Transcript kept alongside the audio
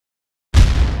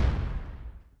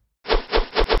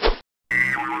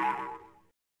Hey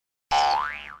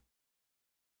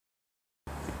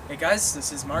guys,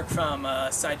 this is Mark from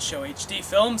Sideshow HD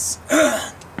Films,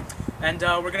 and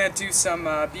we're gonna do some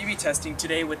BB testing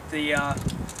today with the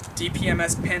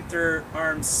DPMS Panther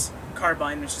Arms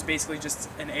carbine, which is basically just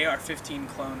an AR-15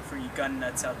 clone for you gun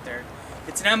nuts out there.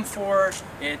 It's an M4.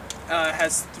 It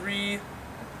has two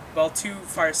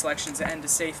fire selections and a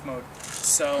safe mode.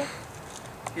 So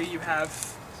here you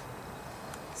have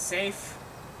safe,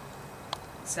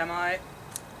 semi,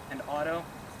 and auto.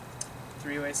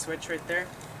 Three-way switch right there.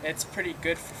 It's pretty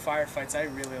good for firefights. I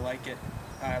really like it.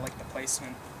 I like the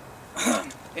placement.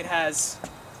 It has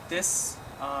this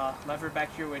lever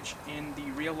back here, which in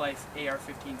the real-life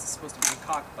AR-15s is supposed to be a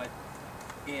cock, but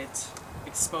it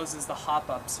exposes the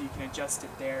hop-up, so you can adjust it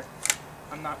there.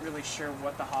 I'm not really sure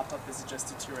what the hop-up is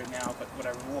adjusted to right now, but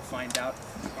whatever, we'll find out.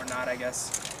 Or not, I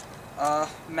guess.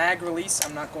 Mag release,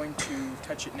 I'm not going to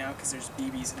touch it now because there's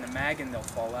BBs in the mag and they'll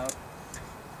fall out.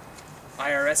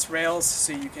 IRS rails,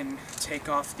 so you can take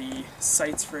off the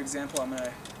sights, for example. I'm going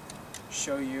to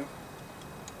show you.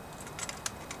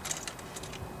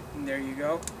 And there you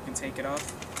go. You can take it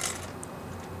off.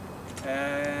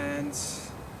 And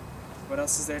what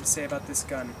else is there to say about this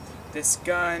gun? This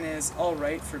gun is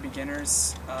alright for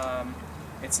beginners.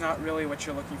 It's not really what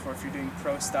you're looking for if you're doing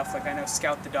pro stuff. Like I know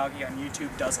Scout the Doggy on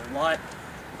YouTube does a lot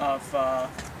of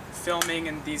filming,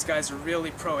 and these guys are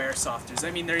really pro airsofters. I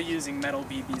mean, they're using metal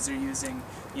BBs, they're using,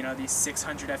 you know, these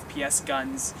 600 FPS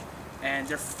guns, and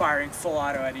they're firing full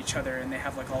auto at each other, and they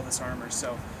have like all this armor.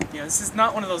 So, you know, this is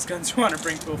not one of those guns you want to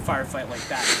bring to a firefight like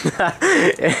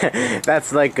that.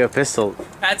 That's like a pistol.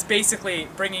 That's basically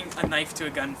bringing a knife to a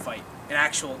gunfight, an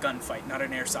actual gunfight, not an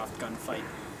airsoft gunfight.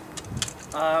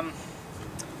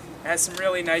 It has some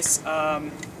really nice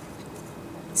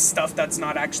stuff that's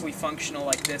not actually functional,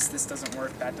 like this. This doesn't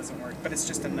work, that doesn't work, but it's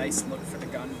just a nice look for the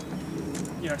gun.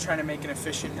 You know, trying to make an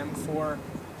efficient M4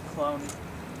 clone.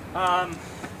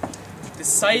 The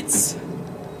sights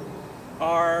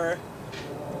are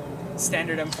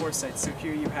standard M4 sights. So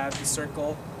here you have the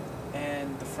circle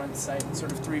and the front sight,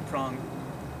 sort of three-prong.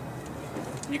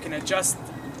 You can adjust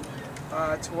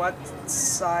to what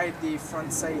side the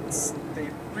front sights, the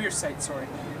rear sight, sorry,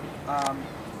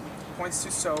 points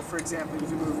to. So, for example, you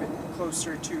can move it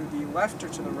closer to the left or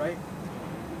to the right.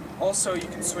 Also, you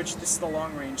can switch. This is the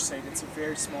long-range sight. It's a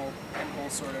very small pinhole,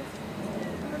 sort of.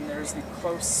 And then there's the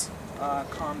close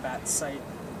combat sight.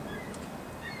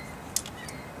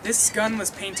 This gun was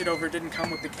painted over. Didn't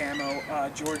come with the camo.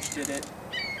 George did it.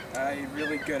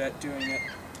 Really good at doing it.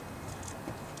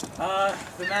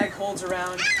 The mag holds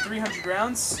around 300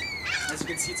 rounds. As you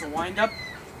can see, it's a wind-up.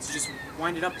 So just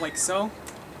wind it up like so.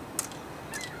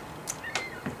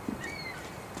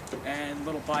 And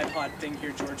little bipod thing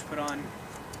here George put on.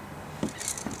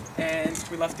 And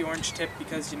we left the orange tip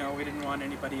because, you know, we didn't want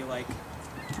anybody like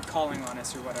calling on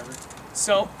us or whatever.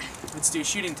 So let's do a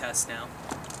shooting test now.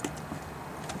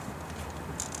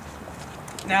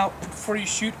 Now, before you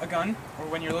shoot a gun, or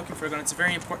when you're looking for a gun, it's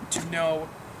very important to know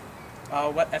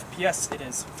what FPS it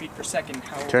is, feet per second.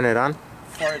 How Turn it on.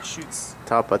 far it shoots.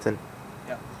 Top button.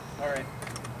 Yeah. Alright.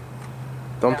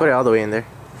 Don't put it all the way in there.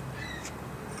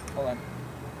 Hold on.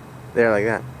 There, like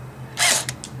that.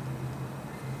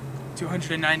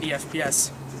 290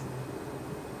 FPS.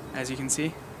 As you can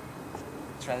see.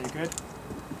 It's rather good.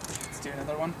 Let's do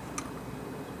another one.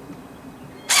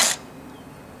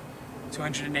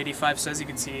 285, so as you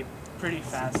can see, pretty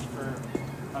fast for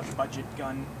a budget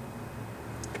gun.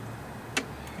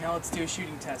 Now let's do a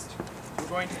shooting test. We're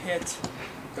going to hit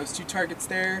those two targets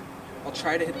there. I'll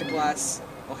try to hit the glass.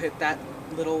 I'll hit that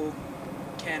little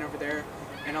can over there.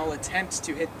 And I'll attempt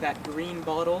to hit that green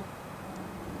bottle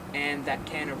and that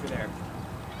can over there.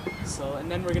 So,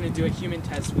 and then we're going to do a human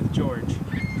test with George.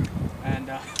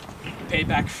 And pay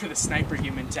back for the sniper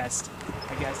human test,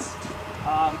 I guess.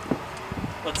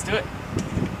 Let's do it.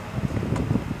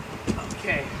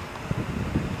 Okay.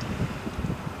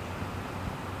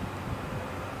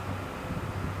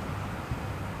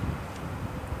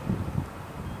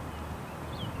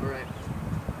 Alright.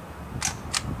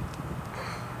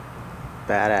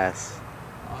 Badass.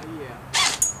 Oh yeah.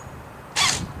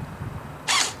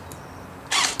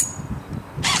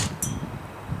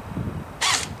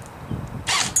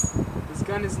 This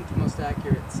gun isn't the most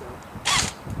accurate, so.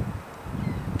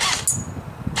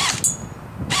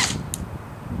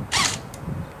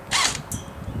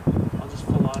 I'll just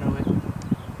full auto it.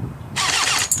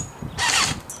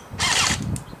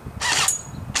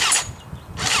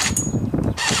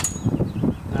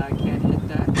 I can't hit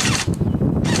that.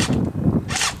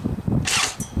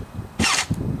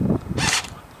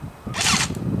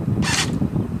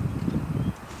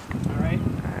 Alright.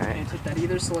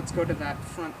 so let's go to that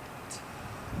front,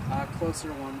 closer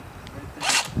one right there.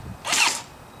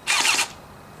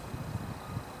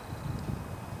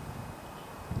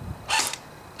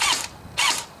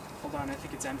 Hold on, I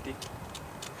think it's empty.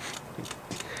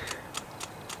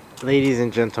 Ladies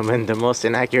and gentlemen, the most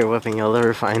inaccurate weapon you'll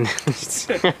ever find.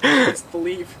 Just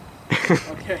believe.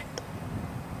 Okay.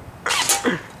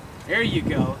 There you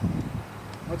go.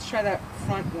 Let's try that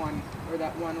front one, or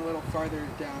that one a little farther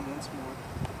down once more.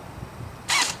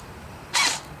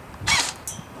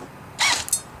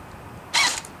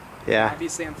 Yeah.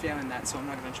 Obviously I'm failing that, so I'm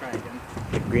not going to try again.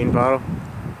 Green bottle.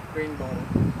 Green bottle.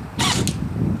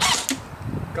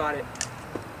 Got it.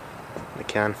 The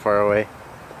can far away.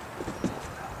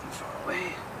 Far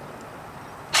away.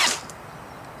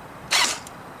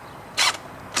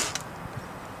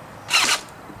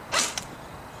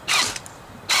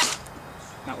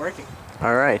 Not working.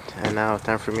 Alright, and now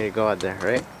time for me to go out there,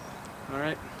 right?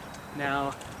 Alright.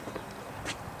 Now,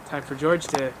 time for George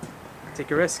to take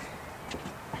a risk.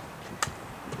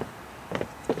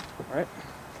 Alright.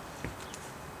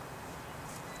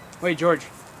 Wait, George. Do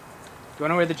you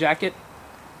want to wear the jacket?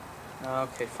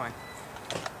 Okay, fine.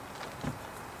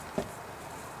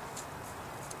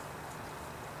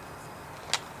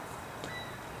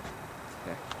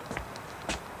 Okay.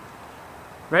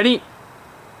 Ready?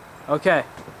 Okay.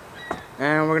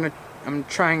 And I'm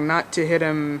trying not to hit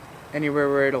him anywhere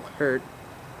where it'll hurt.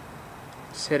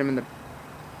 Just hit him in the,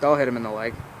 I'll hit him in the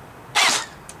leg.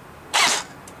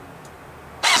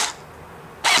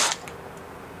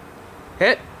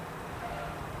 Hit.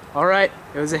 Alright,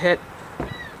 it was a hit.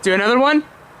 Do another one?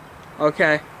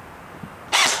 Okay.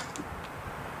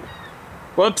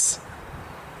 Whoops.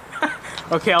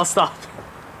 Okay, I'll stop.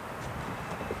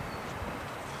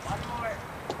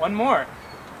 One more.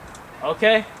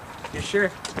 Okay, you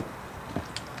sure?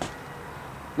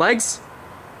 Legs?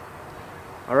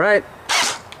 Alright.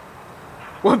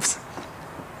 Whoops.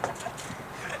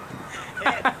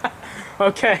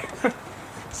 Okay.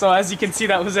 So as you can see,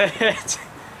 that was a hit.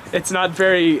 It's not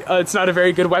a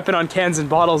very good weapon on cans and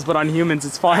bottles, but on humans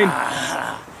it's fine.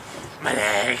 My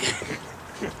leg.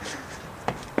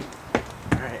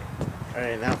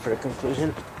 Alright, now for the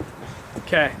conclusion.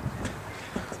 Okay.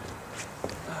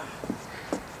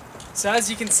 So as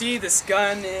you can see, this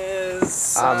gun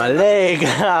is... my leg!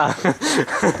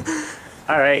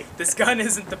 Alright. This gun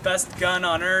isn't the best gun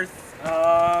on earth.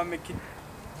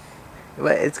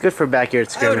 But it's good for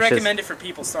backyard skirmishes. I would recommend it for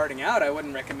people starting out. I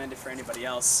wouldn't recommend it for anybody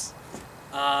else.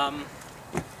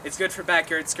 It's good for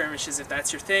backyard skirmishes if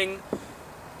that's your thing.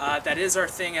 That is our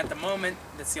thing at the moment.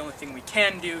 That's the only thing we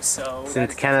can do, so...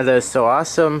 Since Canada is so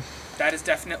awesome. That is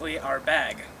definitely our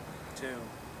bag, to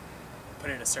put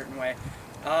it a certain way.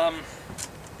 Of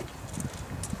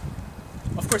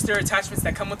course, there are attachments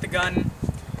that come with the gun,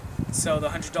 so the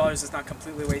 $100 is not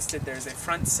completely wasted. There's a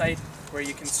front sight where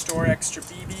you can store extra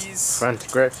BBs. Front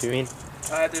grip, you mean?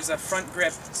 There's a front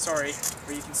grip, sorry,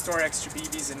 where you can store extra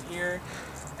BBs in here,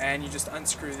 and you just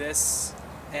unscrew this,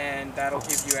 and that'll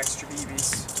give you extra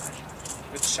BBs,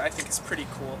 which I think is pretty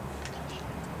cool.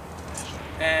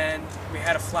 And we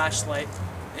had a flashlight.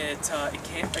 It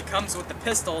comes with the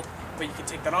pistol, but you can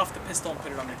take that off the pistol and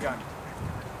put it on the gun.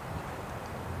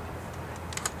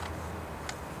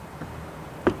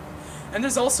 And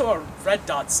there's also a red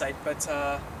dot sight, but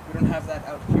we don't have that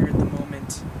out here at the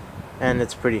moment. And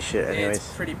it's pretty shit anyways.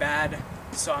 It's pretty bad,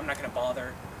 so I'm not going to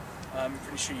bother. I'm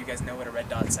pretty sure you guys know what a red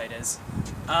dot sight is.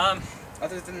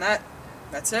 Other than that,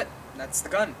 that's it. That's the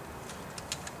gun.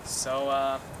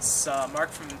 So, it's Mark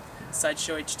from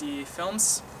Sideshow HD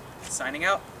Films, signing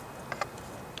out.